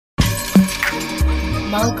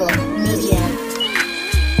Mogul Media.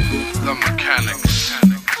 The Mechanics.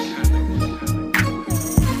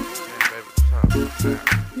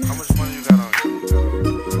 How much money you got on you?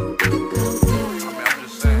 I mean, I'm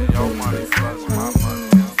just saying, your money plus my money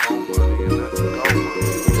is phone money, and that's go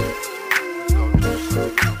money. Go do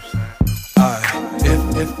something, you know what I'm saying?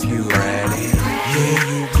 If you ready, yeah,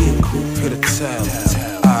 you get cool to the tell.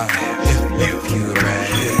 If you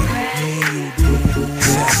ready, yeah, you get cool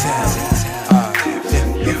to the tell.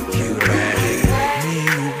 If you ready,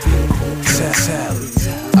 yeah, you get cool to the tell.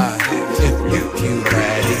 If you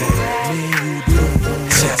ready, yeah, you get cool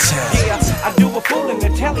to the tell. I do a fool in the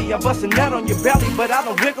telly, I bust a nut on your belly, but I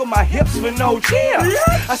don't wiggle my hips for no cheer.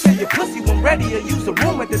 I say your pussy when ready, I use the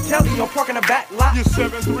room at the telly, I'm parking the back lot. Your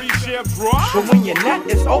 7-3 share drop. But when your nut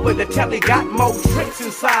is over, the telly got more tricks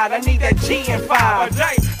inside. I need that G and 5.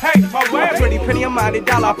 Hey, my way. A pretty penny, a mighty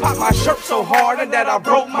dollar. I popped my shirt so hard that I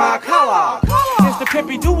broke my collar. It's the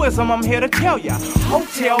pimpy doism, I'm here to tell ya.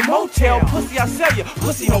 Hotel, motel, pussy I sell ya.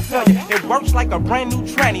 Pussy no failure, it works like a brand new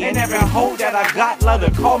tranny. And every hoe that I got love to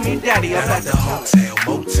call me daddy. At the hotel,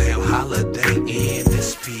 motel, holiday inn.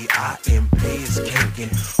 This PIMP is kinkin'.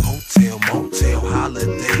 Hotel, motel,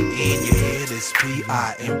 holiday inn. You hear this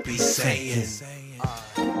PIMP saying?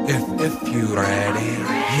 If you ready,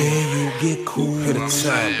 yeah, you get cool to the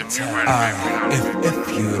tell. If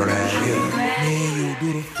you ready, yeah, you do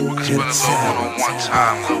the fool to the tell. One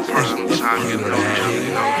time, little personal time, you know.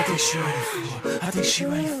 I think she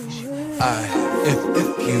ready for it. If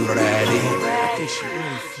you ready,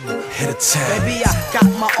 hit a tell. Baby, I got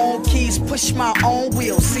my own keys, push my own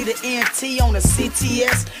wheels. See the ENT on the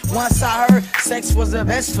CTS. Once I heard sex was the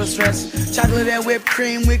best for stress. Chocolate and whipped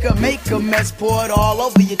cream, we could make a mess. Pour it all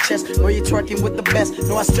over your chest, where you're twerking with the best.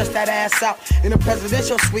 Know I stretched that ass out in a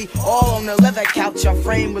presidential suite, all on the leather couch. Her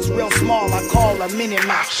frame was real small, I call her Minnie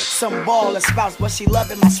Mouse. Some baller spouse, but she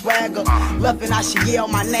loving my swagger. Loving how she yell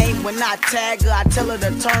my name when I tag her. I tell her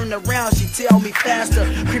to turn around, she tell me faster.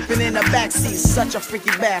 Creeping in the backseat, such a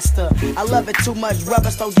freaky bastard. I love it too much,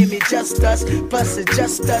 rubbers don't give me just us. Plus it's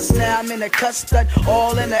just us, now I'm in the custard.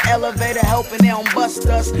 All in the elevator, helping they don't bust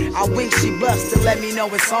us. I wink, she bust to let me know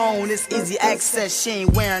it's on. It's easy access, she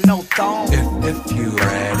ain't wearing no thong. If you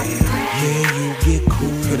ready, yeah, you get cool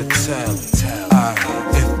to the tell.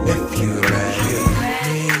 If you ready,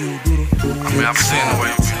 yeah, you do the fool to the tell. I mean, I'm seeing the way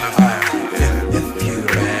you be looking at me. If you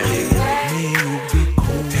ready, yeah, you get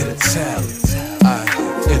cool to the tell.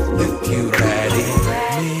 If you ready,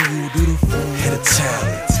 yeah, you do the fool to the tell.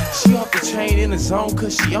 She off the chain in the zone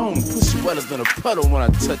cause she on. Pussy wetter than a puddle when I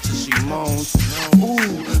touch her, she moans. Ooh,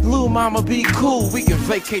 little mama be cool. We can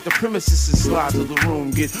vacate the premises and slide to the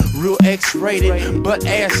room. Get real X-rated, butt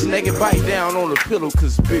ass naked, bite down on the pillow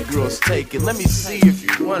cause big girls take it. Let me see if you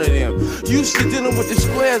one of them. Used to dealing with the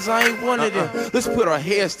squares, I ain't one of them. Let's put our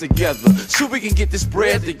heads together so we can get this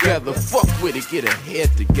bread together. Fuck with it, get our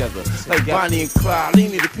head together. Like Bonnie and Clyde, they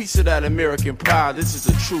need a piece of that American pie. This is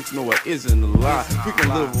the truth, no it isn't a lie. We can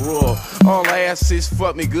live raw. All I ask is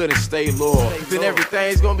fuck me good and stay loyal. Then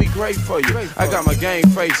everything's gonna be great for you. I got my game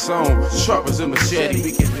face on, sharp as a machete.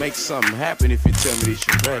 We can make something happen if you tell me that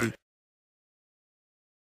you're ready.